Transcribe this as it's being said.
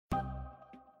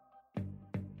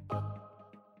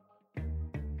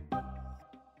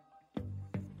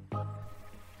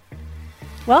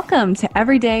Welcome to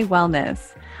Everyday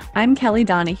Wellness. I'm Kelly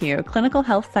Donahue, clinical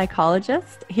health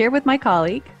psychologist, here with my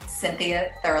colleague, Cynthia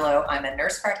Thurlow. I'm a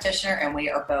nurse practitioner, and we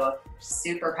are both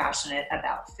super passionate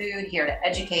about food, here to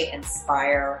educate,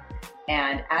 inspire,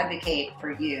 and advocate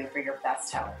for you for your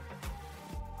best health.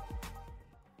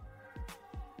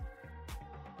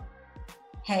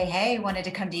 Hey, wanted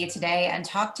to come to you today and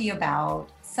talk to you about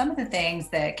some of the things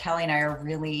that Kelly and I are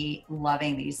really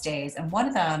loving these days. And one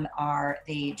of them are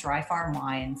the dry farm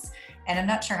wines. And I'm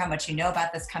not sure how much you know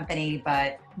about this company,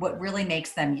 but what really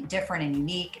makes them different and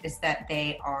unique is that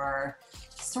they are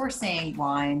sourcing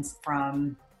wines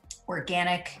from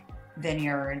organic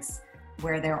vineyards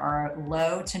where there are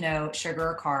low to no sugar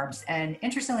or carbs. And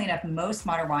interestingly enough, most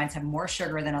modern wines have more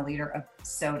sugar than a liter of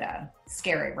soda.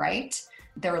 Scary, right?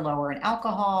 They're lower in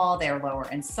alcohol, they're lower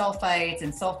in sulfites,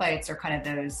 and sulfites are kind of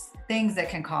those things that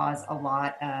can cause a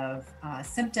lot of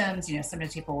symptoms.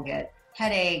 Sometimes people will get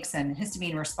headaches and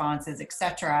histamine responses,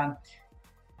 etc.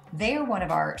 They are one of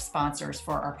our sponsors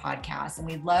for our podcast, and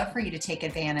we'd love for you to take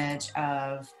advantage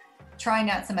of trying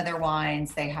out some of their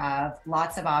wines. They have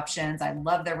lots of options. I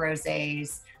love their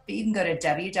rosés, but you can go to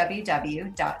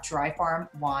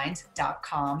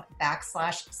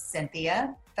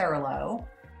www.dryfarmwines.com/Cynthia Thurlow.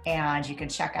 And you can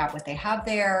check out what they have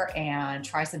there and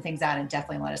try some things out and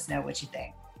definitely let us know what you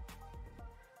think.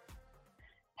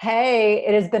 Hey,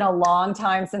 it has been a long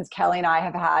time since Kelly and I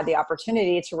have had the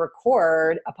opportunity to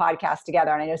record a podcast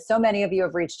together. And I know so many of you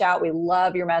have reached out. We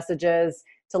love your messages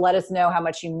to let us know how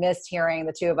much you missed hearing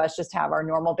the two of us just have our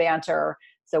normal banter.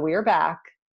 So we are back.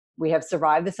 We have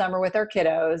survived the summer with our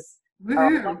kiddos.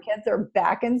 Our kids are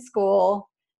back in school.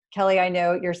 Kelly, I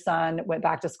know your son went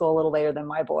back to school a little later than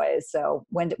my boys. So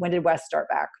when did Wes start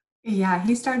back? Yeah,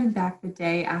 he started back the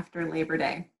day after Labor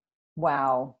Day.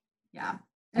 Wow. Yeah.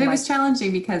 And it was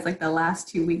challenging because the last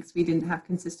 2 weeks we didn't have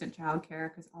consistent childcare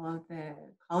because all of the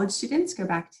college students go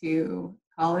back to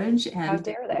college. And how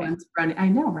dare they? Ones running, I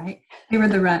know, right? They were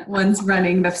the ones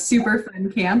running the super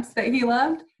fun camps that he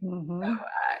loved. Mm-hmm. So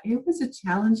it was a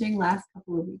challenging last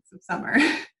couple of weeks of summer.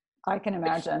 I can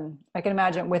imagine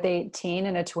with a teen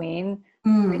and a tween.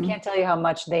 I can't tell you how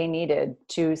much they needed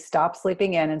to stop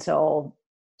sleeping in until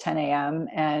 10 a.m.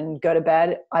 and go to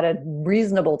bed at a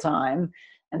reasonable time.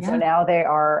 And so now they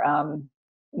are,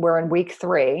 we're in week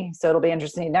 3. So it'll be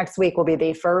interesting. Next week will be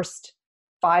the first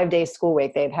 5-day school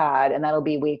week they've had, and that'll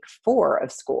be week 4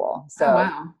 of school. So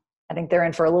I think they're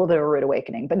in for a little bit of a rude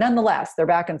awakening, but nonetheless, they're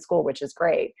back in school, which is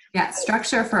great. Yeah.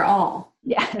 Structure for all.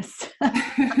 Yes.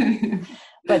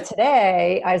 But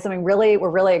today I have something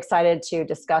we're really excited to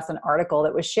discuss, an article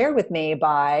that was shared with me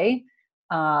by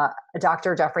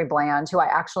Dr. Jeffrey Bland, who I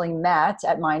actually met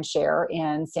at Mindshare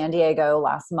in San Diego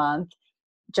last month,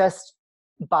 just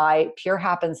by pure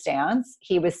happenstance.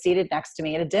 He was seated next to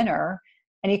me at a dinner,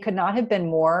 and he could not have been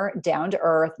more down to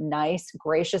earth, nice,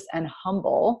 gracious, and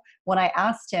humble. When I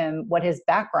asked him what his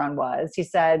background was, he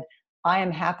said, "I am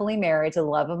happily married to the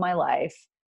love of my life.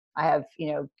 I have,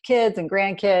 kids and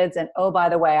grandkids. And oh, by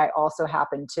the way, I also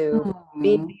happen to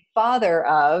be the father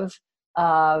of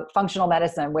functional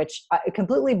medicine," which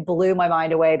completely blew my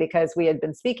mind away because we had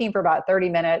been speaking for about 30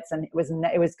 minutes and it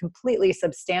was completely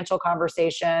substantial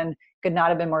conversation, could not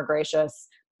have been more gracious.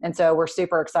 And so we're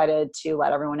super excited to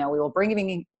let everyone know we will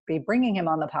be bringing him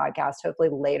on the podcast, hopefully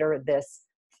later this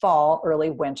fall, early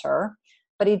winter.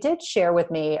 But he did share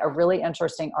with me a really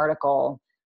interesting article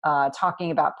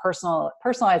talking about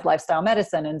personalized lifestyle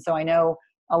medicine. And so I know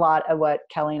a lot of what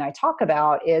Kelly and I talk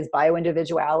about is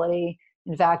bioindividuality.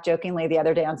 In fact, jokingly the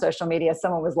other day on social media,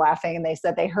 someone was laughing and they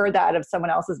said they heard that out of someone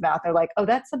else's mouth. They're like, "Oh,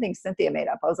 that's something Cynthia made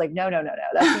up." I was like, no.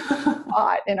 That's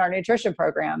taught in our nutrition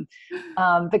program.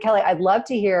 But Kelly, I'd love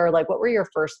to hear, what were your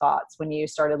first thoughts when you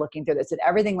started looking through this? Did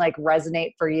everything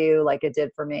resonate for you like it did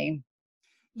for me?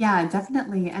 Yeah,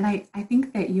 definitely. And I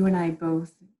think that you and I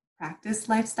both practice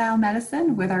lifestyle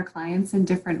medicine with our clients in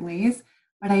different ways,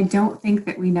 but I don't think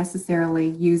that we necessarily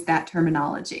use that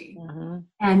terminology. Mm-hmm.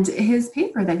 And his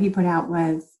paper that he put out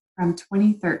was from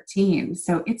 2013.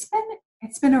 So it's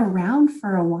been around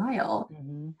for a while.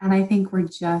 Mm-hmm. And I think we're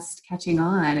just catching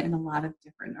on in a lot of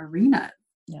different arenas.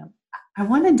 Yeah. I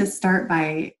wanted to start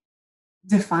by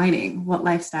defining what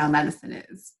lifestyle medicine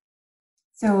is.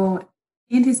 So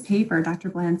in his paper, Dr.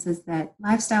 Bland says that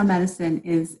lifestyle medicine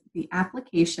is the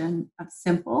application of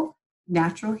simple,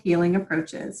 natural healing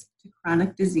approaches to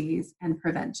chronic disease and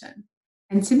prevention.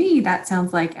 And to me, that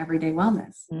sounds like everyday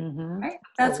wellness, right?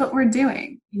 That's what we're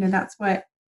doing. That's what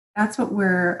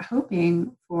we're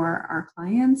hoping for our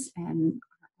clients and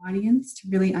our audience to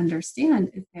really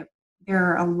understand, is that there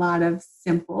are a lot of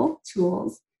simple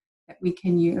tools that we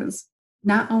can use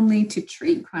not only to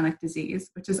treat chronic disease,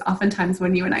 which is oftentimes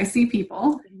when you and I see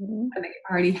people, when they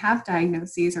already have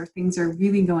diagnoses or things are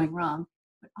really going wrong,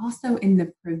 but also in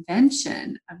the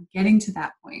prevention of getting to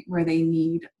that point where they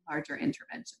need larger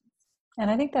interventions. And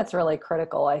I think that's really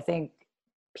critical. I think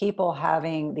people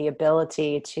having the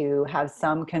ability to have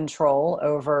some control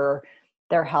over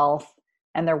their health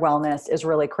and their wellness is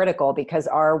really critical, because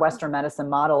our Western medicine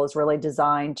model is really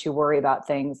designed to worry about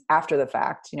things after the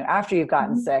fact, after you've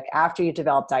gotten sick, after you've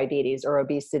developed diabetes or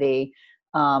obesity,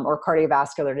 or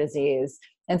cardiovascular disease.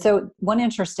 And so one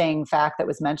interesting fact that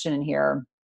was mentioned in here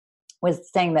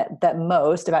was saying that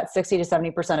about 60 to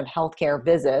 70% of healthcare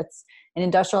visits in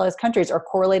industrialized countries are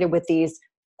correlated with these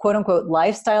quote unquote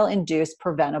lifestyle induced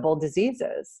preventable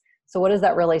diseases. So what does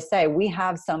that really say? We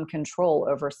have some control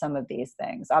over some of these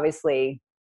things. Obviously,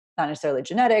 not necessarily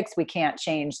genetics. We can't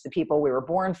change the people we were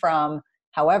born from.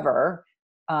 However,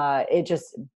 it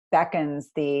just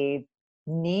beckons the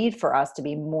need for us to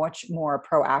be much more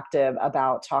proactive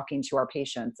about talking to our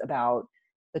patients about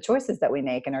the choices that we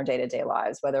make in our day-to-day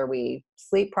lives, whether we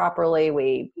sleep properly,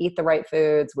 we eat the right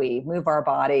foods, we move our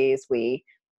bodies, we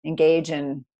engage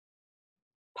in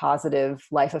positive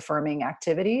life-affirming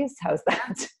activities. How's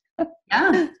that?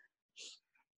 Yeah.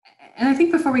 And I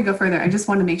think before we go further, I just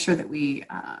want to make sure that we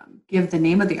give the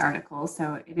name of the article.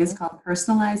 So it is called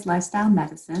Personalized Lifestyle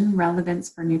Medicine, Relevance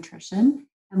for Nutrition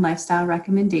and Lifestyle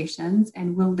Recommendations,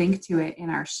 and we'll link to it in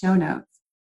our show notes.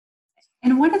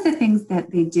 And one of the things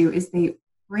that they do is they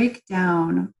break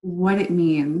down what it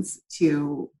means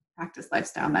to practice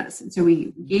lifestyle medicine. So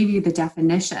we gave you the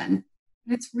definition,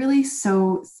 but it's really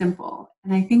so simple.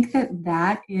 And I think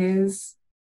that is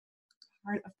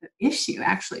part of the issue,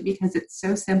 actually, because it's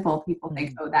so simple. People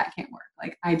think, oh, that can't work.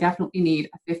 Like, I definitely need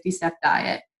a 50-step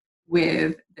diet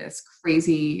with this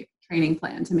crazy training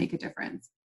plan to make a difference.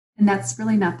 And that's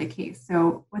really not the case.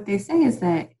 So what they say is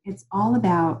that it's all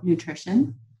about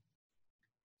nutrition,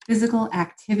 physical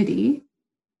activity,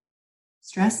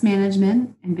 stress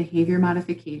management, and behavior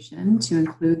modification, to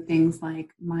include things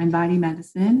like mind-body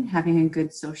medicine, having a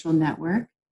good social network,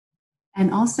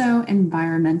 and also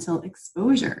environmental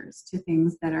exposures to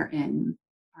things that are in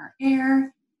our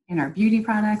air, in our beauty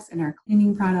products, in our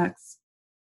cleaning products.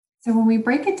 So when we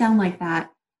break it down like that,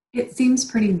 it seems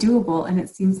pretty doable, and it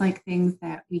seems like things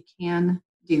that we can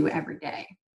do every day.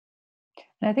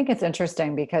 And I think it's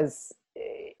interesting because,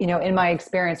 in my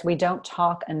experience, we don't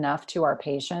talk enough to our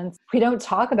patients. We don't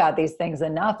talk about these things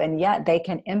enough, and yet they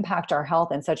can impact our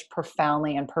health in such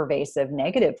profoundly and pervasive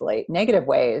negative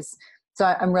ways. So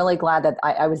I'm really glad that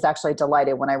I was actually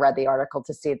delighted when I read the article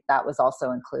to see that was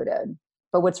also included.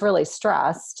 But what's really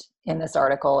stressed in this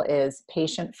article is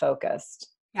patient focused.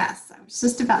 Yes, I was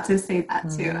just about to say that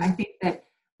too. I think that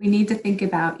we need to think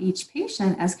about each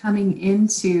patient as coming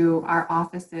into our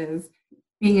offices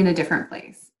being in a different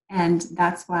place. And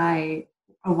that's why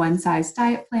a one-size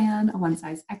diet plan, a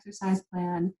one-size exercise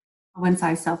plan, a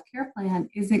one-size self-care plan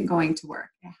isn't going to work.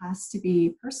 It has to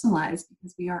be personalized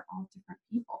because we are all different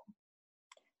people.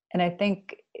 And I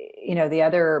think, the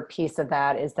other piece of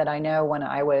that is that I know when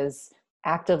I was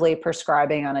actively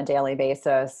prescribing on a daily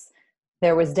basis,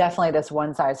 there was definitely this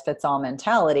one-size-fits-all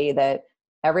mentality that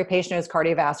every patient who has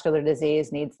cardiovascular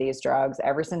disease needs these drugs.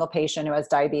 Every single patient who has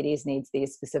diabetes needs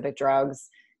these specific drugs.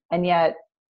 And yet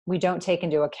we don't take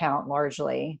into account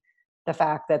largely the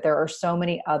fact that there are so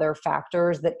many other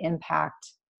factors that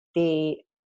impact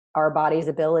our body's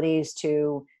abilities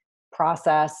to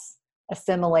process,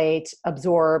 assimilate,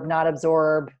 absorb, not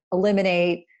absorb,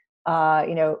 eliminate,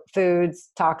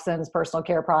 foods, toxins, personal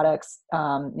care products,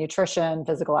 nutrition,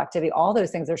 physical activity, all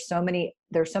those things. There's so many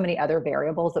other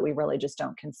variables that we really just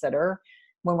don't consider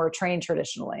when we're trained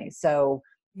traditionally. So,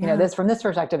 from this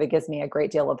perspective, it gives me a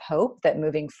great deal of hope that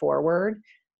moving forward,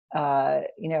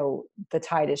 the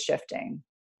tide is shifting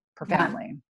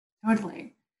profoundly. Yeah,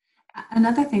 totally.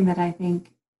 Another thing that I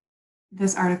think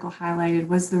this article highlighted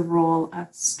was the role of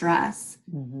stress.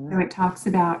 So it talks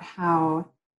about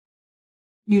how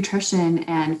nutrition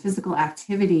and physical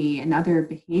activity and other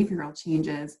behavioral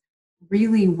changes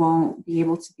really won't be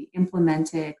able to be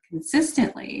implemented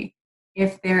consistently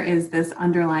if there is this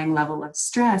underlying level of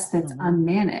stress that's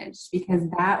unmanaged, because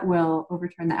that will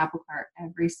overturn the apple cart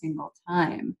every single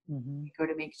time we go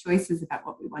to make choices about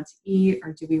what we want to eat,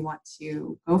 or do we want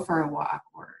to go for a walk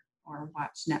or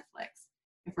watch Netflix.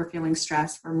 If we're feeling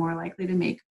stressed, we're more likely to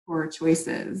make poor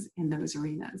choices in those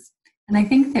arenas. And I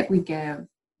think that we give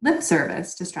lip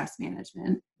service to stress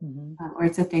management, or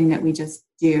it's a thing that we just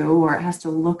do, or it has to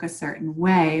look a certain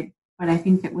way. But I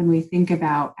think that when we think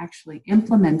about actually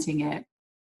implementing it,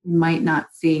 we might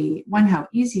not see, one, how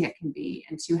easy it can be,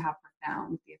 and two, how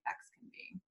profound the effects can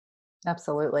be.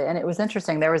 Absolutely. And it was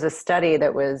interesting. There was a study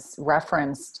that was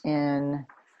referenced in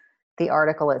the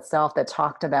article itself that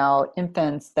talked about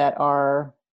infants that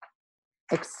are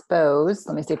exposed.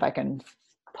 Let me see if I can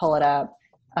pull it up.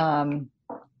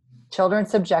 Children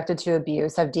subjected to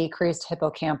abuse have decreased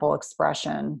hippocampal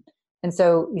expression. And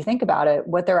so you think about it,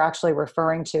 what they're actually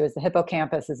referring to is the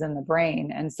hippocampus is in the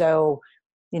brain. And so,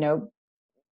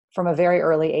 from a very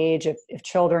early age, if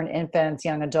children, infants,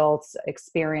 young adults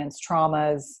experience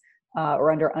traumas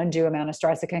or under undue amount of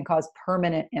stress, it can cause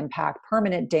permanent impact,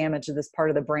 permanent damage to this part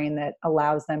of the brain that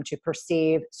allows them to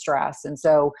perceive stress. And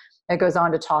so it goes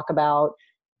on to talk about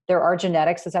there are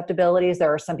genetic susceptibilities.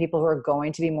 There are some people who are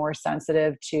going to be more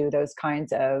sensitive to those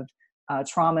kinds of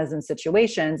traumas and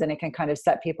situations, and it can kind of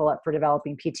set people up for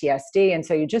developing PTSD. And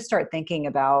so you just start thinking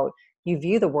about, you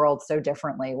view the world so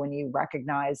differently when you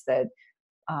recognize that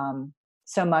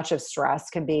so much of stress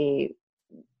can be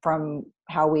from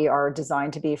how we are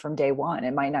designed to be from day one.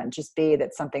 It might not just be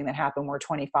that something that happened when we're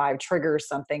 25 triggers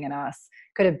something in us.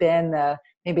 Could have been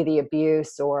maybe the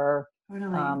abuse or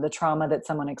the trauma that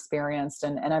someone experienced.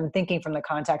 And I'm thinking from the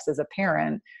context as a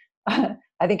parent,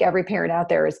 I think every parent out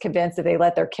there is convinced if they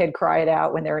let their kid cry it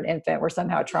out when they're an infant, we're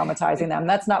somehow traumatizing them.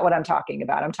 That's not what I'm talking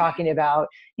about. I'm talking about,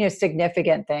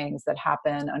 significant things that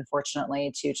happen,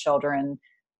 unfortunately, to children,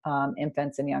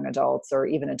 infants and young adults, or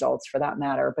even adults for that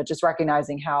matter, but just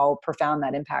recognizing how profound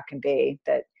that impact can be,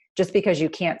 that just because you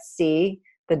can't see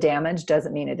the damage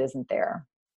doesn't mean it isn't there.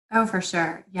 Oh, for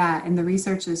sure. Yeah. And the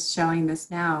research is showing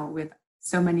this now with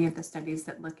so many of the studies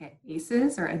that look at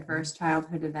ACEs, or adverse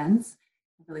childhood events.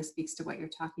 It really speaks to what you're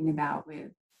talking about with.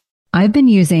 I've been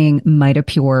using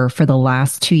MitoPure for the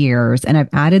last 2 years, and I've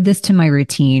added this to my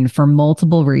routine for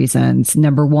multiple reasons.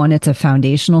 Number one, it's a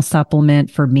foundational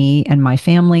supplement for me and my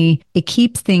family. It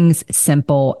keeps things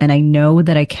simple, and I know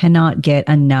that I cannot get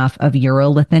enough of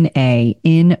urolithin A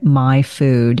in my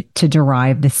food to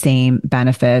derive the same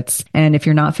benefits. And if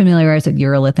you're not familiarized with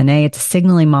urolithin A, it's a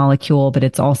signaling molecule, but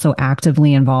it's also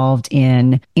actively involved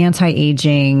in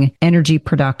anti-aging, energy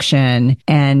production.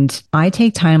 And I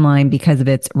take Timeline because of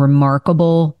its remarkable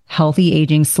healthy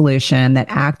aging solution that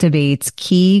activates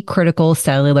key critical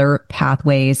cellular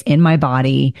pathways in my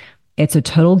body. It's a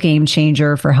total game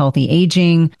changer for healthy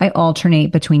aging. I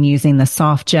alternate between using the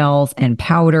soft gels and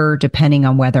powder depending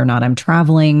on whether or not I'm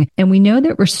traveling. And we know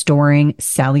that restoring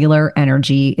cellular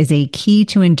energy is a key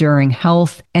to enduring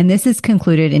health. And this is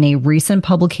concluded in a recent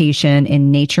publication in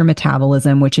Nature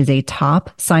Metabolism, which is a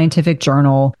top scientific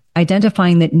journal,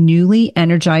 identifying that newly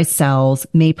energized cells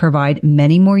may provide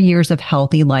many more years of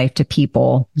healthy life to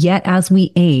people. Yet as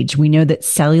we age, we know that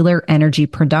cellular energy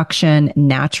production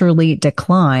naturally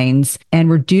declines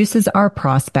and reduces our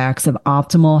prospects of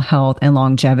optimal health and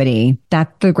longevity.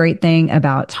 That's the great thing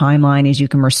about Timeline, is you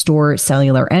can restore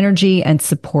cellular energy and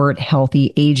support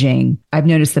healthy aging. I've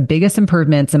noticed the biggest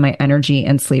improvements in my energy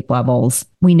and sleep levels.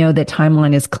 We know that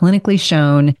Timeline is clinically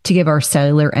shown to give our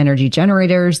cellular energy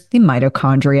generators, the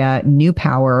mitochondria, new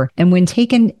power. And when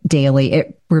taken daily,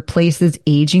 it replaces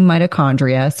aging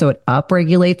mitochondria, so it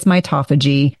upregulates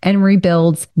mitophagy and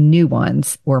rebuilds new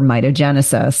ones, or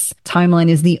mitogenesis. Timeline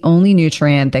is the only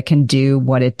nutrient that can do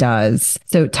what it does.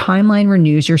 So Timeline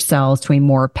renews your cells to a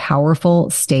more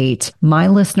powerful state. My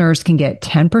listeners can get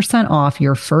 10% off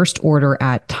your first order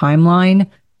at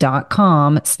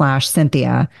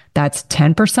timeline.com/Cynthia. That's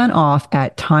 10% off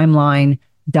at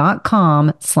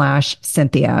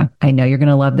timeline.com/Cynthia. I know you're going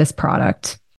to love this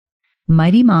product.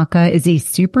 Mighty Maca is a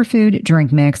superfood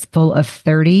drink mix full of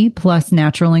 30 plus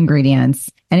natural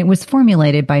ingredients, and it was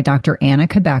formulated by Dr. Anna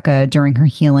Kabeka during her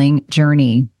healing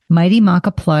journey. Mighty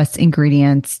Maca Plus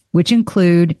ingredients, which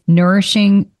include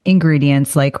nourishing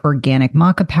ingredients like organic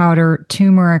maca powder,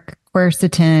 turmeric,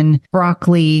 quercetin,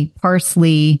 broccoli,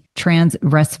 parsley, trans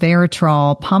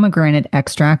resveratrol, pomegranate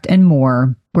extract, and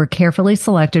more, were carefully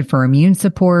selected for immune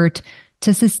support,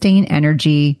 to sustain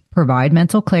energy, provide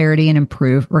mental clarity, and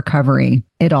improve recovery.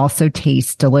 It also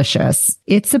tastes delicious.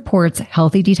 It supports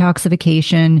healthy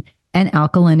detoxification and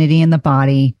alkalinity in the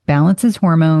body, balances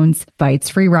hormones, fights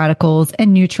free radicals,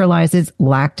 and neutralizes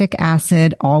lactic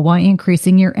acid, all while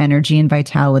increasing your energy and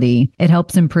vitality. It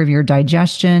helps improve your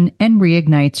digestion and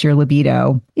reignites your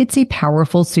libido. It's a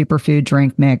powerful superfood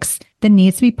drink mix that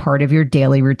needs to be part of your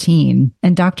daily routine.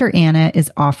 And Dr. Anna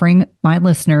is offering my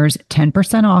listeners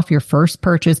 10% off your first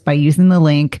purchase by using the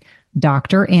link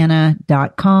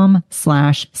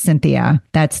dranna.com/Cynthia.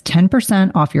 That's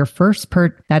 10% off your first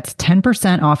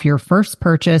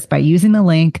purchase by using the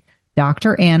link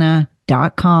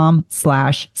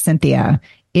dranna.com/Cynthia.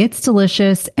 It's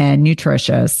delicious and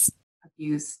nutritious.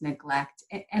 Abuse, neglect.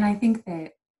 And I think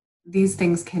that these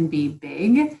things can be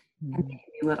big and they can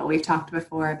be little. We've talked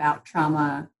before about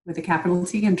trauma with a capital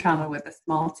T and trauma with a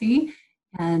small t.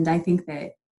 And I think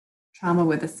that trauma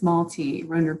with a small t,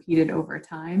 when repeated over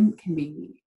time, can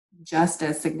be just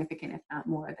as significant, if not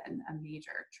more, than a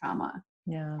major trauma.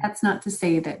 Yeah. That's not to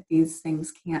say that these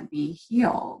things can't be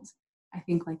healed. I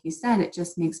think, like you said, it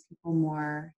just makes people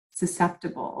more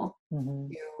susceptible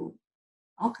to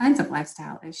all kinds of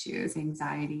lifestyle issues,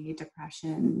 anxiety,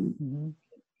 depression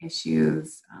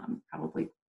issues, probably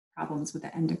problems with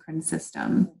the endocrine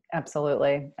system.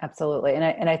 Absolutely. Absolutely.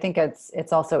 And I think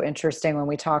it's also interesting when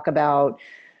we talk about,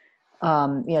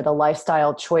 the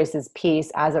lifestyle choices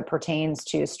piece as it pertains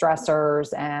to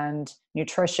stressors and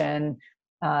nutrition.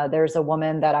 There's a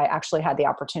woman that I actually had the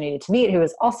opportunity to meet who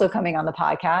is also coming on the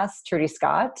podcast, Trudy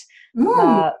Scott.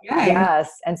 Yes.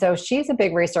 And so she's a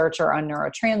big researcher on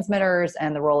neurotransmitters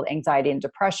and the role of anxiety and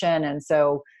depression. And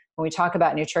so when we talk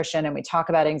about nutrition and we talk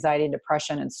about anxiety and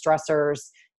depression and stressors,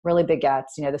 really big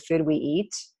gets, the food we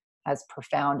eat has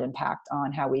profound impact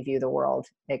on how we view the world.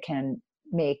 It can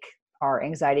make our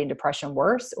anxiety and depression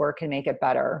worse, or it can make it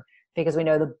better, because we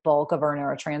know the bulk of our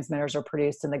neurotransmitters are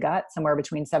produced in the gut, somewhere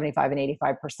between 75 and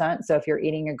 85%. So if you're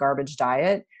eating a garbage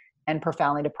diet and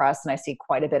profoundly depressed, and I see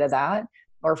quite a bit of that,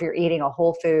 or if you're eating a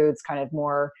whole foods, kind of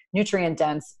more nutrient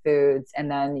dense foods,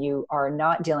 and then you are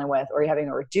not dealing with, or you're having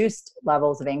a reduced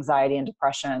levels of anxiety and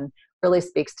depression, really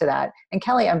speaks to that. And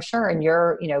Kelly, I'm sure in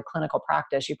your, clinical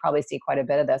practice, you probably see quite a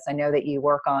bit of this. I know that you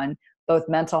work on both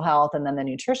mental health and then the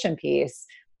nutrition piece.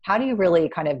 How do you really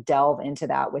kind of delve into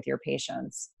that with your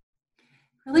patients?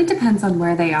 Really depends on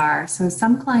where they are. So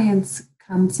some clients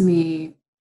come to me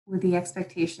with the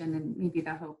expectation and maybe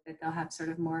the hope that they'll have sort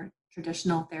of more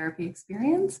traditional therapy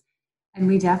experience. And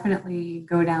we definitely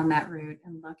go down that route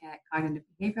and look at cognitive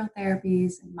behavioral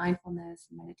therapies and mindfulness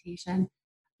and meditation.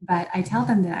 But I tell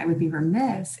them that I would be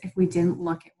remiss if we didn't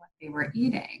look at what they were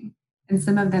eating. And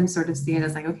some of them sort of see it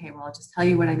as like, okay, well, I'll just tell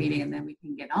you what I'm eating and then we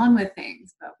can get on with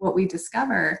things. But what we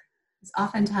discover is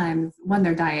oftentimes, one,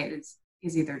 their diet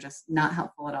is either just not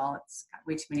helpful at all. It's got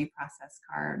way too many processed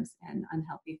carbs and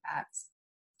unhealthy fats.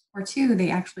 Or two,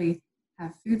 they actually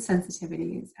have food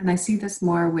sensitivities. And I see this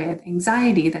more with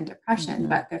anxiety than depression,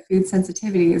 but the food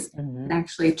sensitivities can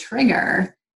actually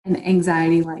trigger an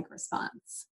anxiety-like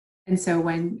response. And so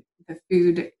when the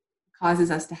food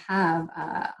causes us to have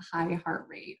a high heart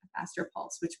rate, a faster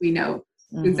pulse, which we know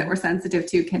foods that we're sensitive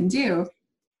to can do,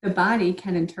 the body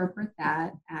can interpret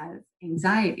that as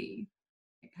anxiety.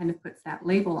 It kind of puts that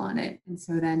label on it. And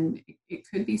so then it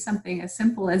could be something as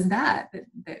simple as that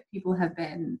people have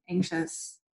been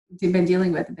anxious, they've been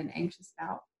dealing with, have been anxious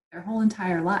about their whole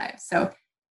entire lives. So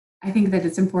I think that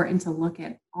it's important to look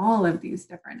at all of these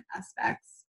different aspects.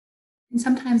 And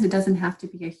sometimes it doesn't have to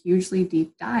be a hugely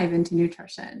deep dive into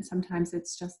nutrition. Sometimes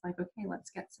it's just like, okay,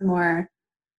 let's get some more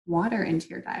water into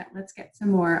your diet. Let's get some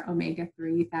more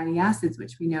omega-3 fatty acids,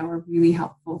 which we know are really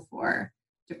helpful for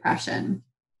depression.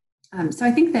 So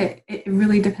I think that it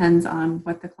really depends on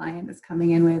what the client is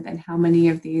coming in with and how many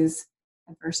of these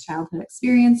adverse childhood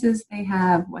experiences they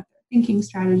have, what their thinking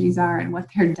strategies are, and what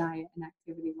their diet and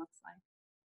activity looks like.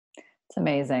 It's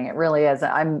amazing. It really is.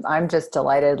 I'm just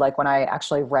delighted. Like when I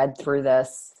actually read through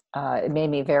this, it made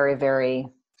me very, very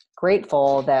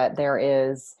grateful that there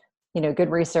is, good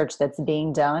research that's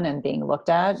being done and being looked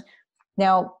at.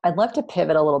 Now, I'd love to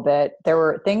pivot a little bit. There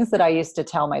were things that I used to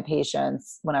tell my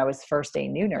patients when I was first a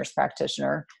new nurse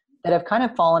practitioner that have kind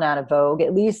of fallen out of vogue,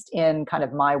 at least in kind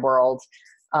of my world.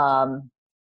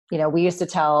 We used to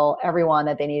tell everyone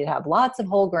that they needed to have lots of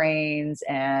whole grains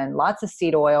and lots of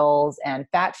seed oils and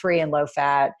fat-free and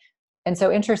low-fat. And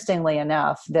so interestingly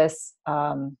enough, this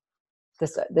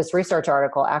research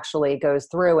article actually goes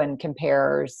through and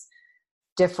compares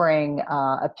differing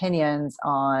opinions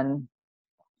on,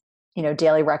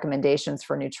 daily recommendations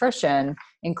for nutrition,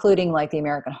 including like the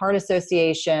American Heart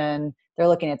Association. They're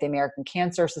looking at the American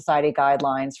Cancer Society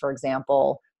guidelines, for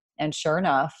example. And sure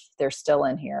enough, they're still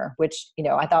in here, which,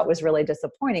 I thought was really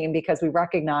disappointing because we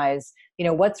recognize,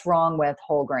 what's wrong with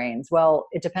whole grains? Well,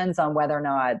 it depends on whether or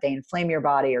not they inflame your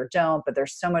body or don't, but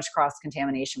there's so much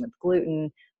cross-contamination with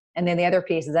gluten. And then the other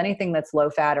piece is anything that's low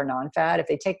fat or non-fat. If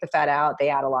they take the fat out, they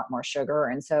add a lot more sugar.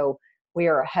 And so we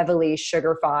are a heavily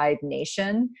sugar-fied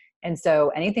nation. And so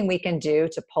anything we can do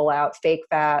to pull out fake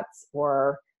fats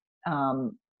or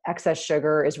excess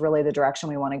sugar is really the direction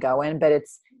we want to go in. But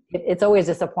it's always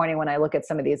disappointing when I look at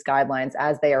some of these guidelines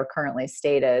as they are currently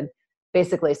stated,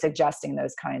 basically suggesting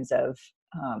those kinds of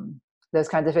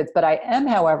foods. But I am,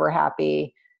 however,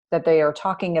 happy that they are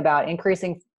talking about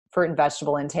increasing fruit and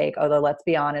vegetable intake. Although let's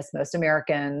be honest, most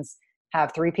Americans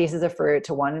have 3 pieces of fruit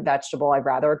to 1 vegetable. I'd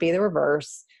rather it be the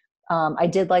reverse. I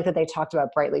did like that they talked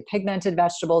about brightly pigmented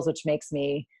vegetables, which makes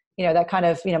me, that kind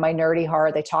of, my nerdy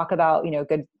heart. They talk about,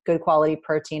 good quality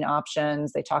protein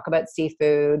options. They talk about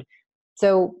seafood.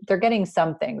 So they're getting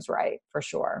some things right for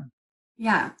sure.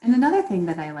 Yeah. And another thing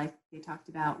that I liked they talked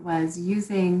about was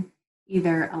using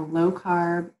either a low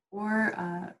carb or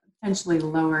a potentially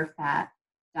lower fat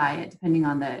diet, depending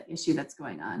on the issue that's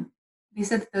going on. They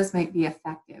said that those might be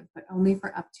effective, but only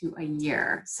for up to a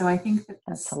year. So I think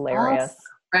that's hilarious.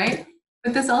 Right?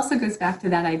 But this also goes back to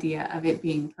that idea of it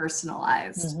being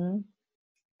personalized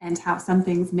and how some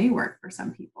things may work for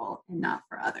some people and not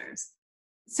for others.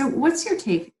 So what's your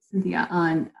take, Cynthia,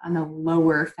 on a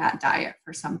lower fat diet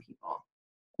for some people?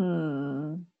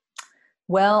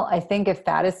 Well, I think if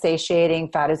fat is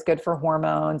satiating, fat is good for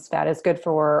hormones, fat is good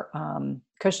for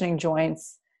cushioning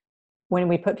joints. When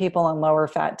we put people on lower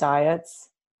fat diets,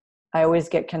 I always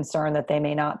get concerned that they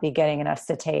may not be getting enough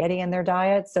satiety in their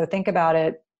diet. So think about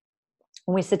it.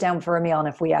 When we sit down for a meal and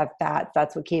if we have fat,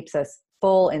 that's what keeps us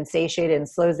full and satiated and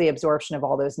slows the absorption of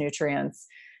all those nutrients.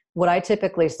 What I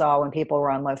typically saw when people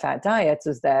were on low fat diets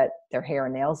was that their hair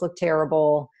and nails looked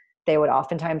terrible. They would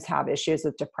oftentimes have issues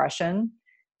with depression.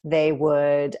 They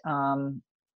would,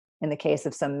 in the case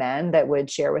of some men that would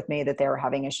share with me that they were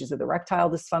having issues with erectile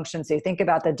dysfunction. So you think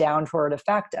about the downward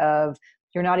effect of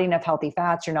you're not eating enough healthy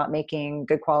fats, you're not making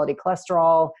good quality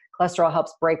cholesterol. Cholesterol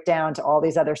helps break down to all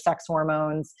these other sex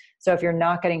hormones. So if you're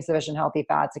not getting sufficient healthy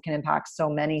fats, it can impact so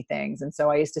many things. And so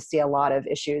I used to see a lot of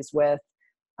issues with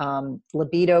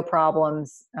libido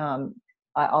problems.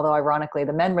 Although ironically,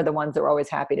 the men were the ones that were always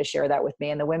happy to share that with me,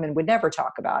 and the women would never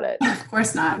talk about it. Of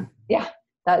course not. Yeah,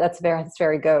 that's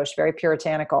very gauche, very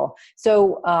puritanical.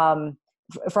 So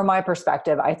from my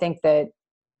perspective, I think that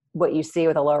what you see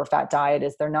with a lower fat diet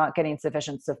is they're not getting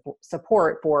sufficient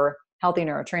support for healthy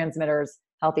neurotransmitters,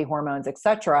 healthy hormones, et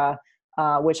cetera,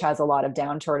 which has a lot of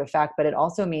downward effect. But it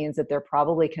also means that they're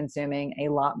probably consuming a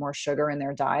lot more sugar in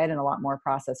their diet and a lot more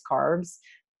processed carbs.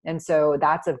 And so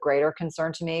that's of greater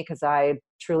concern to me because I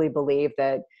truly believe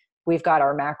that we've got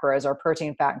our macros, our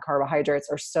protein, fat, and carbohydrates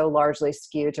are so largely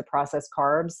skewed to processed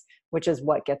carbs, which is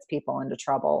what gets people into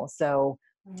trouble. So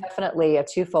definitely a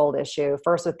twofold issue.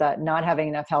 First, with that not having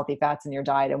enough healthy fats in your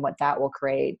diet and what that will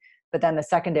create. But then the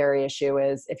secondary issue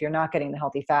is if you're not getting the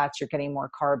healthy fats, you're getting more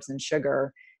carbs and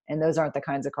sugar. And those aren't the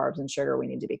kinds of carbs and sugar we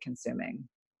need to be consuming.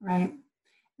 Right. And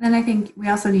then I think we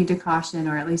also need to caution,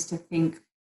 or at least to think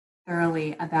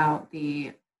thoroughly about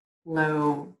the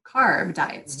low carb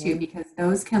diets too, because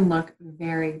those can look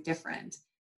very different.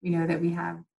 We know that we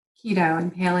have keto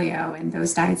and paleo, and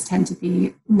those diets tend to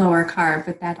be lower carb,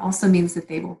 but that also means that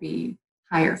they will be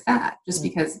higher fat just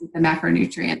because the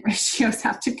macronutrient ratios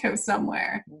have to go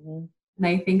somewhere. And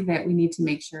I think that we need to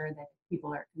make sure that if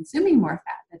people are consuming more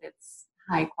fat, that it's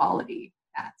high quality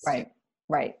fats.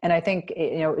 Right. And I think,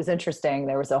 it was interesting.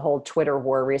 There was a whole Twitter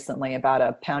war recently about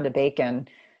a pound of bacon.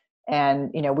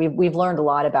 And, we've learned a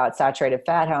lot about saturated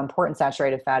fat, how important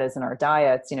saturated fat is in our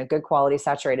diets, good quality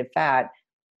saturated fat.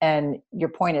 And your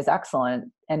point is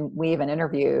excellent. And we even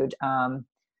interviewed a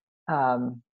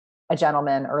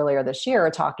gentleman earlier this year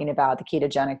talking about the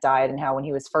ketogenic diet and how when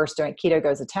he was first doing Keto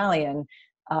Goes Italian,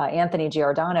 Anthony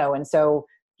Giordano. And so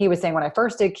he was saying, when I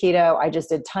first did keto, I just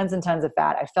did tons and tons of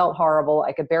fat. I felt horrible.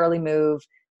 I could barely move.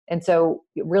 And so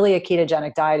really a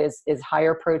ketogenic diet is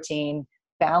higher protein,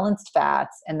 balanced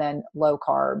fats, and then low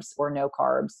carbs or no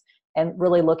carbs, and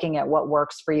really looking at what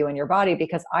works for you in your body.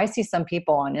 Because I see some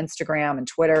people on Instagram and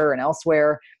Twitter and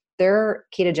elsewhere, their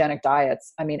ketogenic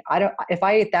diets. I mean, if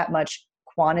I ate that much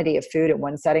quantity of food at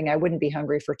one setting, I wouldn't be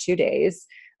hungry for 2 days.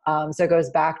 So it goes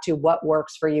back to what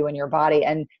works for you in your body.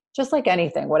 And just like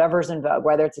anything, whatever's in vogue,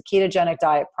 whether it's a ketogenic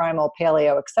diet, primal,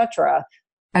 paleo, et cetera.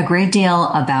 A great deal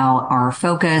about our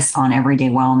focus on everyday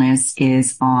wellness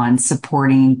is on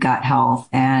supporting gut health.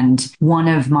 And one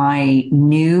of my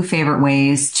new favorite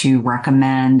ways to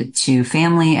recommend to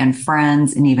family and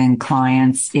friends and even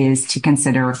clients is to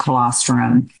consider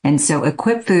colostrum. And so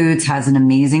Equip Foods has an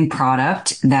amazing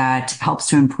product that helps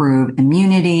to improve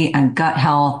immunity and gut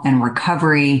health and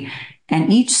recovery. And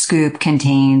each scoop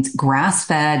contains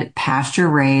grass-fed,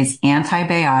 pasture-raised,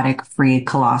 antibiotic-free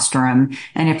colostrum.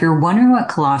 And if you're wondering what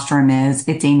colostrum is,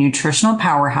 it's a nutritional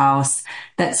powerhouse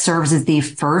that serves as the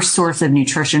first source of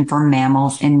nutrition for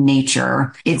mammals in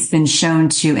nature. It's been shown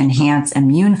to enhance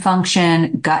immune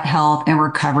function, gut health, and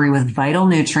recovery with vital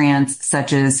nutrients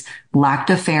such as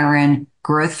lactoferrin,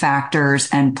 growth factors,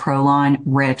 and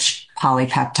proline-rich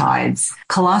polypeptides.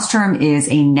 Colostrum is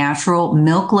a natural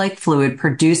milk-like fluid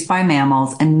produced by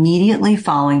mammals immediately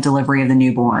following delivery of the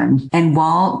newborn. And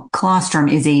while colostrum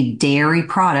is a dairy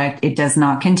product, it does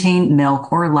not contain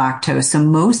milk or lactose. So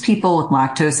most people with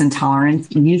lactose intolerance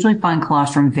usually find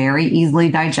colostrum very easily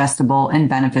digestible and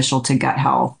beneficial to gut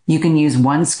health. You can use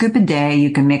 1 scoop a day. You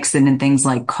can mix it in things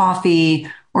like coffee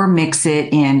or mix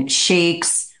it in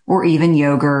shakes or even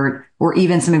yogurt or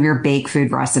even some of your baked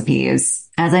food recipes.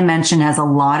 As I mentioned, has a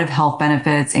lot of health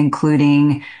benefits,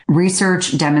 including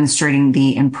research demonstrating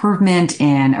the improvement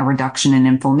in a reduction in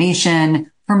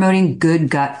inflammation, promoting good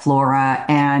gut flora,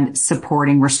 and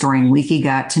supporting restoring leaky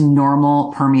gut to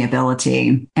normal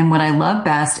permeability. And what I love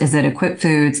best is that Equip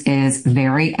Foods is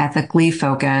very ethically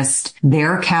focused.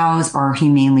 Their cows are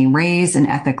humanely raised and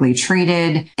ethically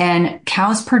treated, and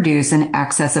cows produce an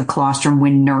excess of colostrum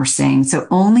when nursing. So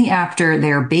only after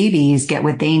their babies get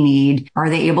what they need are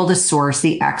they able to source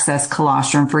the excess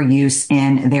colostrum for use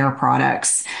in their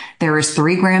products. There is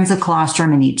 3 grams of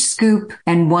colostrum in each scoop,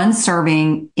 and 1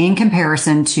 serving in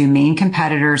comparison to main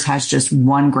competitors has just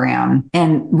 1 gram.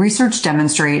 And research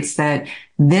demonstrates that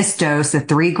this dose, the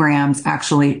 3 grams,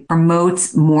 actually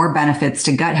promotes more benefits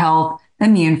to gut health,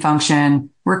 immune function,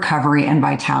 recovery, and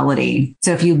vitality.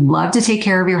 So if you'd love to take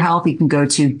care of your health, you can go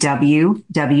to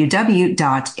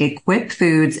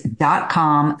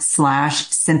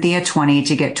www.equipfoods.com/Cynthia20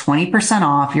 to get 20%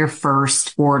 off your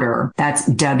first order. That's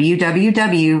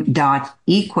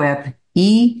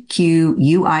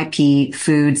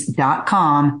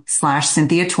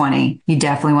www.equipfoods.com/Cynthia20. You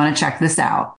definitely want to check this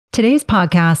out. Today's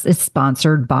podcast is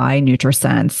sponsored by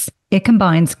NutriSense. It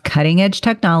combines cutting-edge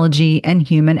technology and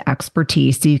human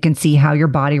expertise so you can see how your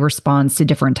body responds to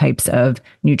different types of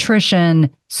nutrition,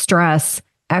 stress,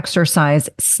 exercise,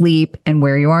 sleep, and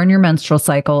where you are in your menstrual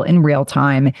cycle in real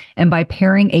time. And by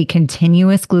pairing a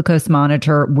continuous glucose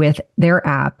monitor with their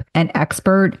app and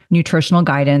expert nutritional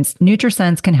guidance,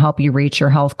 NutriSense can help you reach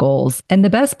your health goals. And the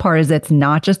best part is it's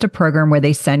not just a program where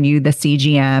they send you the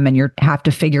CGM and you have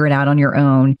to figure it out on your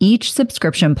own. Each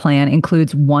subscription plan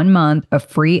includes 1 month of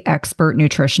free expert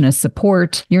nutritionist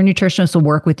support. Your nutritionist will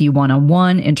work with you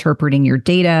one-on-one, interpreting your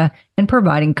data and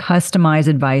providing customized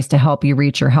advice to help you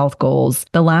reach your health goals.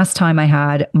 The last time I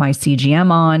had my CGM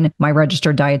on, my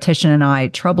registered dietitian and I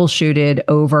troubleshooted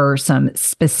over some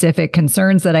specific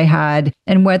concerns that I had.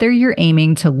 And whether you're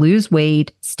aiming to lose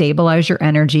weight, stabilize your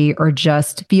energy, or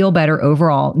just feel better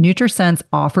overall, NutriSense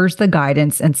offers the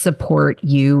guidance and support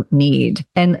you need.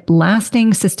 And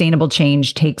lasting sustainable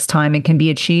change takes time and can be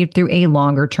achieved through a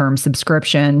longer term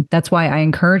subscription. That's why I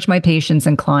encourage my patients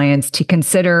and clients to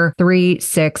consider 3,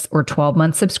 6, or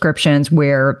 12-month subscriptions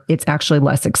where it's actually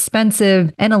less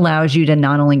expensive and allows you to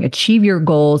not only achieve your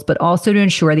goals, but also to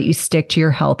ensure that you stick to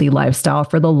your healthy lifestyle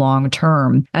for the long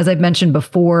term. As I've mentioned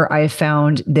before, I have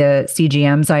found the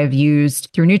CGMs I've used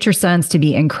through NutriSense to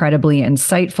be incredibly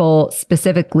insightful,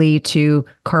 specifically to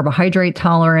carbohydrate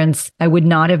tolerance. I would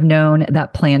not have known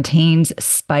that plantains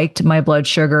spiked my blood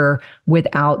sugar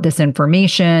without this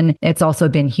information. It's also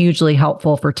been hugely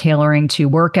helpful for tailoring to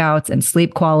workouts and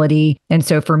sleep quality. And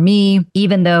so for me,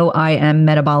 even though I am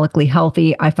metabolically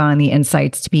healthy, I find the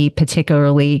insights to be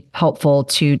particularly helpful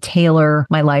to tailor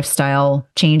my lifestyle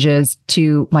changes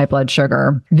to my blood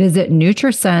sugar. Visit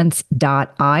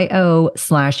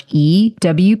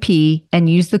nutrisense.io/EWP and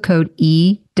use the code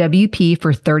EWP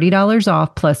for $30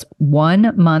 off plus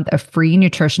 1 month of free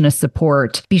nutritionist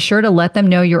support. Be sure to let them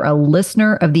know you're a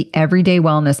listener of the Everyday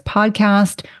Wellness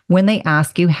podcast when they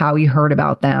ask you how you heard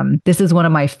about them. This is one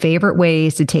of my favorite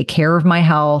ways to take care of my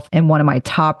health and one of my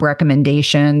top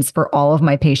recommendations for all of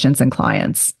my patients and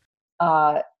clients.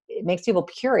 It makes people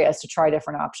curious to try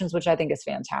different options, which I think is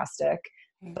fantastic.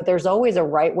 But there's always a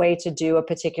right way to do a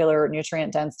particular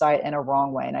nutrient dense diet and a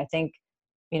wrong way. And I think,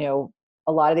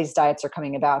 a lot of these diets are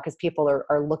coming about because people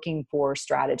are looking for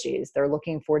strategies. They're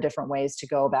looking for different ways to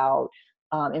go about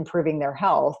improving their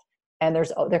health. And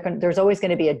there's always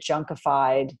going to be a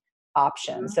junkified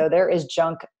option. Mm-hmm. So there is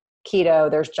junk keto,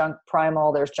 there's junk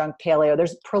primal, there's junk paleo,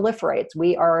 there's proliferates.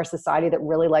 We are a society that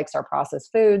really likes our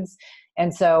processed foods.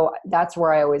 And so that's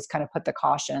where I always kind of put the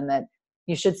caution that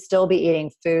you should still be eating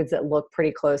foods that look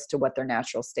pretty close to what their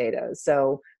natural state is.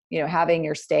 So, having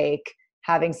your steak,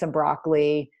 having some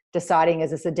broccoli, deciding,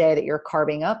 is this a day that you're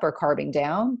carbing up or carbing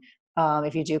down?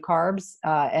 If you do carbs,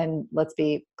 and let's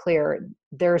be clear,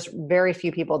 there's very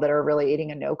few people that are really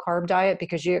eating a no carb diet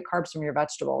because you get carbs from your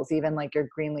vegetables, even like your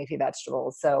green leafy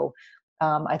vegetables. So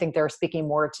I think they're speaking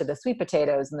more to the sweet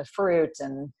potatoes and the fruit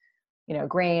and,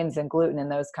 grains and gluten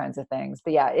and those kinds of things.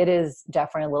 But yeah, it is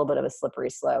definitely a little bit of a slippery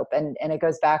slope. And it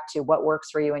goes back to what works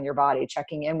for you in your body,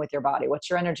 checking in with your body. What's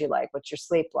your energy like? What's your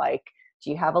sleep like?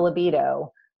 Do you have a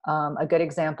libido? A good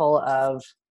example of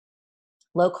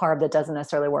low carb that doesn't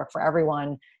necessarily work for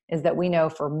everyone is that we know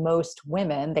for most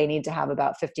women, they need to have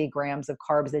about 50 grams of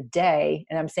carbs a day.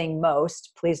 And I'm saying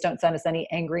most, please don't send us any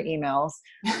angry emails.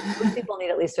 Most people need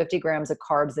at least 50 grams of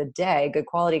carbs a day, good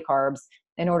quality carbs,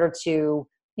 in order to,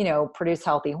 produce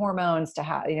healthy hormones, to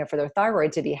have, for their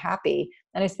thyroid to be happy.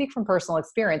 And I speak from personal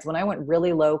experience. When I went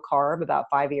really low carb about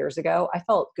 5 years ago, I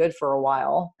felt good for a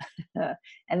while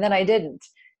and then I didn't.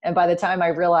 And by the time I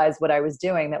realized what I was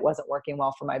doing that wasn't working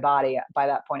well for my body, by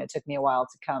that point, it took me a while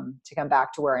to come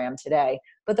back to where I am today.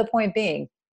 But the point being,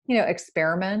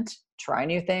 experiment, try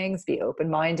new things, be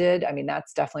open-minded. I mean,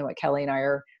 that's definitely what Kelly and I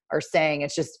are saying.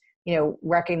 It's just,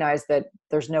 recognize that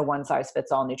there's no one size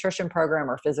fits all nutrition program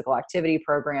or physical activity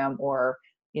program, or,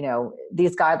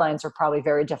 these guidelines are probably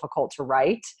very difficult to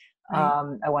write.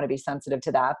 Right. I want to be sensitive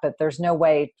to that, but there's no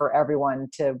way for everyone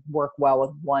to work well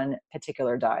with one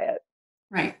particular diet.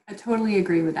 Right. I totally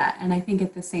agree with that. And I think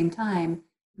at the same time,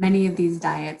 many of these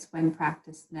diets, when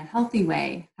practiced in a healthy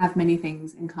way, have many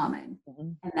things in common.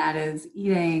 Mm-hmm. And that is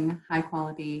eating high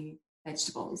quality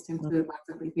vegetables, to include lots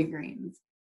of leafy greens,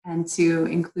 and to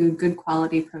include good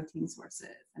quality protein sources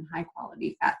and high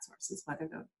quality fat sources, whether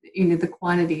the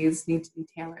quantities need to be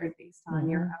tailored based on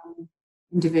your own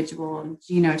individual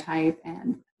genotype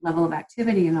and level of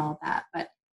activity and all of that. But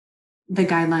the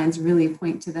guidelines really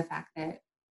point to the fact that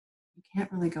you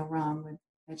can't really go wrong with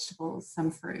vegetables,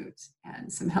 some fruit,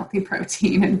 and some healthy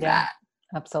protein and fat.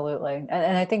 Absolutely.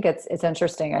 And I think it's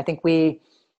interesting. I think we,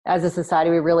 as a society,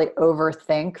 we really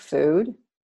overthink food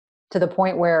to the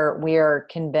point where we are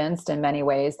convinced in many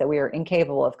ways that we are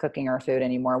incapable of cooking our food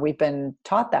anymore. We've been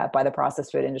taught that by the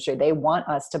processed food industry. They want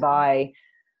us to buy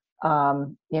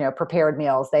prepared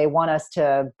meals. They want us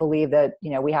to believe that,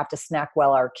 we have to snack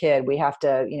well our kid. We have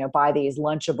to, buy these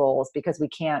Lunchables because we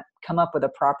can't come up with a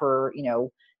proper,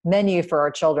 menu for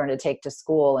our children to take to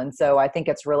school. And so I think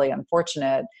it's really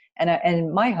unfortunate.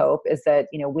 And my hope is that,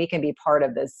 we can be part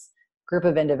of this group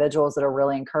of individuals that are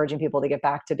really encouraging people to get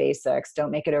back to basics.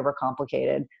 Don't make it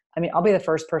overcomplicated. I mean, I'll be the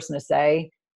first person to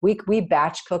say we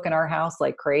batch cook in our house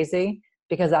like crazy,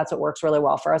 because that's what works really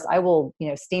well for us. I will,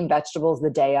 steam vegetables the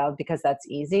day of because that's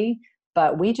easy,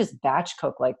 but we just batch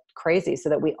cook like crazy so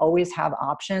that we always have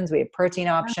options. We have protein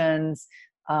options.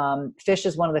 Fish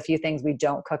is one of the few things we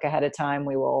don't cook ahead of time.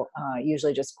 We will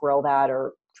usually just grill that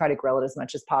or try to grill it as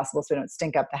much as possible so we don't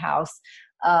stink up the house.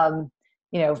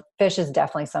 Fish is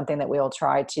definitely something that we'll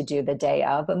try to do the day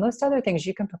of, but most other things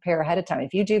you can prepare ahead of time.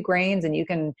 If you do grains and you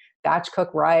can batch cook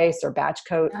rice or batch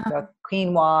cook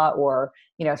quinoa, or,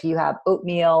 if you have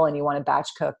oatmeal and you want to batch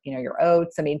cook, your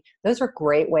oats, I mean, those are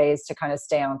great ways to kind of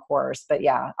stay on course. But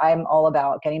yeah, I'm all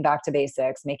about getting back to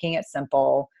basics, making it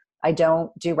simple. I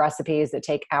don't do recipes that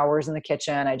take hours in the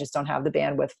kitchen. I just don't have the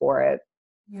bandwidth for it.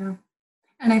 Yeah.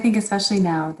 And I think especially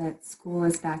now that school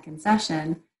is back in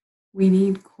session, we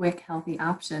need quick, healthy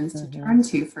options to turn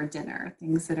to for dinner,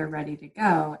 things that are ready to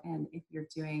go. And if you're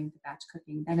doing the batch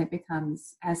cooking, then it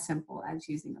becomes as simple as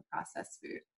using a processed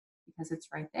food because it's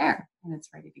right there and it's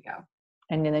ready to go.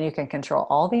 And then you can control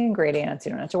all the ingredients.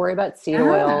 You don't have to worry about seed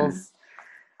oils,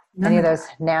 any of those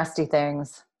nasty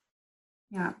things.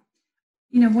 Yeah.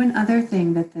 One other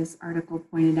thing that this article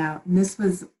pointed out, and this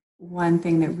was one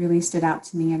thing that really stood out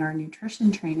to me in our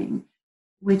nutrition training,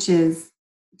 which is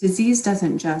disease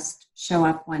doesn't just show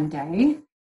up one day.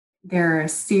 There are a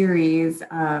series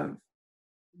of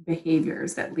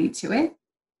behaviors that lead to it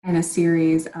and a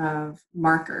series of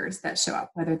markers that show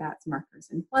up, whether that's markers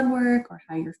in blood work or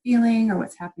how you're feeling or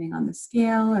what's happening on the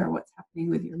scale or what's happening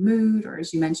with your mood, or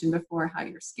as you mentioned before, how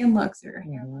your skin looks or your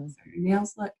hair looks or your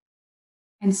nails look.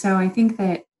 And so I think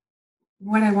that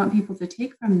what I want people to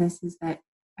take from this is that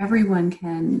everyone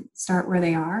can start where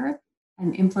they are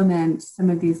and implement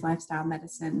some of these lifestyle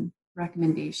medicine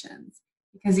recommendations.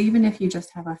 Because even if you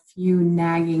just have a few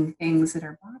nagging things that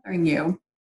are bothering you,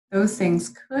 those things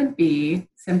could be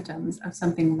symptoms of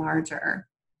something larger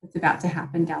that's about to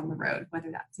happen down the road,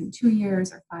 whether that's in 2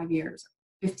 years or 5 years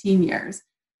or 15 years.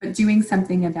 But doing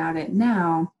something about it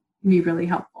now can be really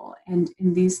helpful. And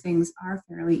these things are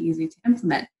fairly easy to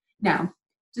implement. Now,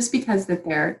 just because that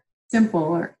they're simple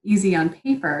or easy on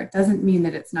paper doesn't mean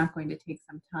that it's not going to take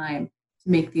some time to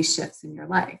make these shifts in your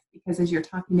life. Because as you're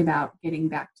talking about getting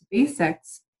back to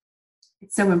basics,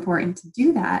 it's so important to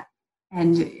do that.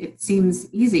 And it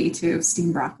seems easy to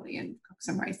steam broccoli and cook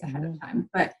some rice ahead of time.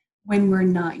 But when we're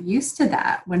not used to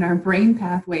that, when our brain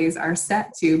pathways are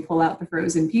set to pull out the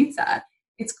frozen pizza,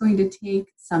 it's going to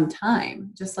take some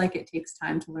time, just like it takes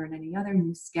time to learn any other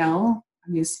new skill,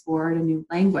 a new sport, a new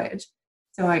language.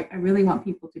 So I really want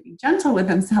people to be gentle with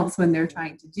themselves when they're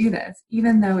trying to do this.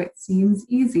 Even though it seems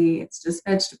easy, it's just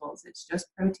vegetables, it's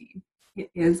just protein. It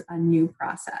is a new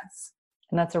process.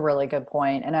 And that's a really good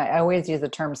point. And I always use the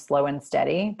term slow and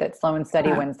steady, that slow and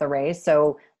steady wins the race.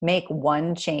 So make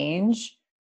one change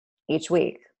each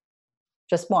week,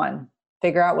 just one.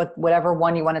 Figure out whatever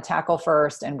one you want to tackle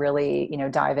first and really,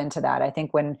 dive into that. I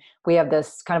think when we have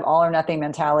this kind of all or nothing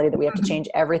mentality that we have to change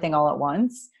everything all at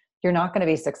once, you're not going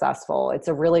to be successful. It's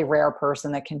a really rare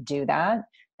person that can do that.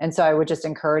 And so I would just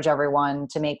encourage everyone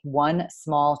to make one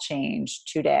small change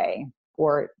today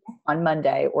or on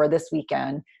Monday or this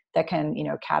weekend that can,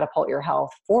 catapult your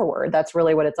health forward. That's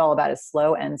really what it's all about, is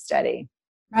slow and steady.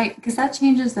 Right, because that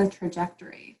changes the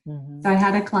trajectory. Mm-hmm. So I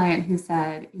had a client who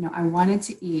said, I wanted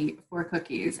to eat 4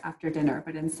 cookies after dinner,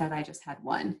 but instead I just had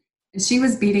 1. And she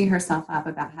was beating herself up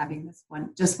about having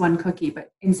just one cookie.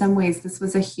 But in some ways, this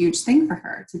was a huge thing for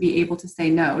her to be able to say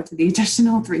no to the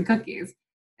additional 3 cookies.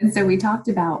 And so we talked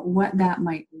about what that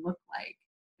might look like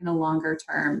in a longer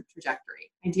term trajectory.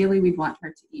 Ideally, we'd want her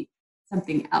to eat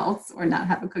something else or not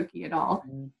have a cookie at all.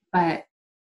 Mm-hmm. But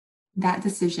that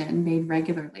decision made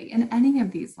regularly, and any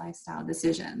of these lifestyle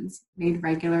decisions made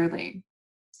regularly,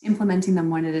 implementing them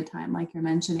one at a time, like you're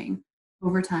mentioning,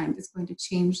 over time is going to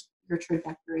change your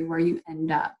trajectory where you end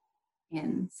up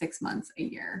in 6 months, a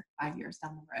year, 5 years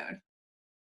down the road.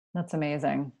 That's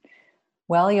amazing.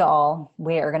 Well, y'all,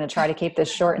 we are going to try to keep this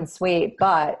short and sweet,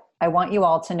 but I want you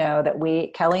all to know that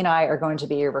Kelly and I are going to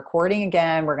be recording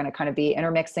again. We're going to kind of be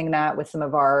intermixing that with some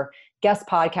of our guest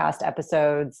podcast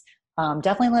episodes.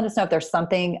 Definitely let us know if there's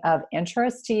something of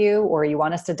interest to you or you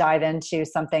want us to dive into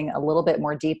something a little bit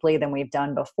more deeply than we've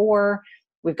done before.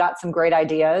 We've got some great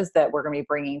ideas that we're going to be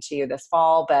bringing to you this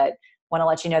fall, but want to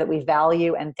let you know that we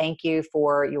value and thank you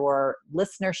for your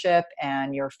listenership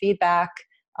and your feedback.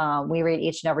 We read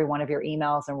each and every one of your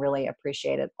emails and really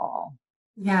appreciate it all.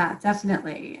 Yeah,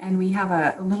 definitely. And we have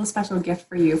a little special gift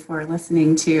for you for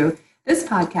listening to this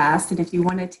podcast. And if you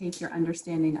want to take your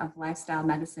understanding of lifestyle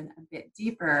medicine a bit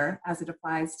deeper as it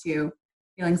applies to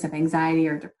feelings of anxiety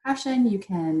or depression, you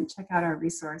can check out our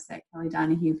resource at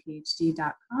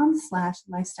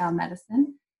kellydonahuephd.com/lifestyle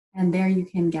medicine. And there you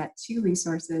can get 2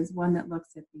 resources, one that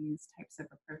looks at these types of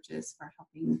approaches for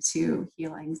helping to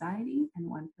heal anxiety and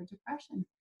one for depression.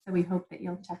 So we hope that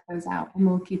you'll check those out, and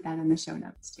we'll keep that in the show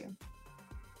notes too.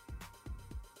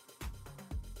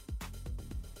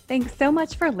 Thanks so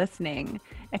much for listening.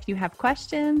 If you have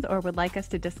questions or would like us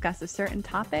to discuss a certain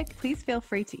topic, please feel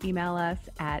free to email us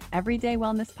at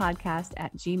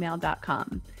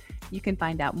everydaywellnesspodcast@gmail.com. You can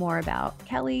find out more about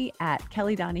Kelly at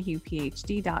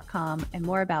kellydonahuephd.com and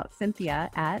more about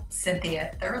Cynthia at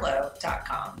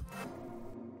cynthiathurlow.com.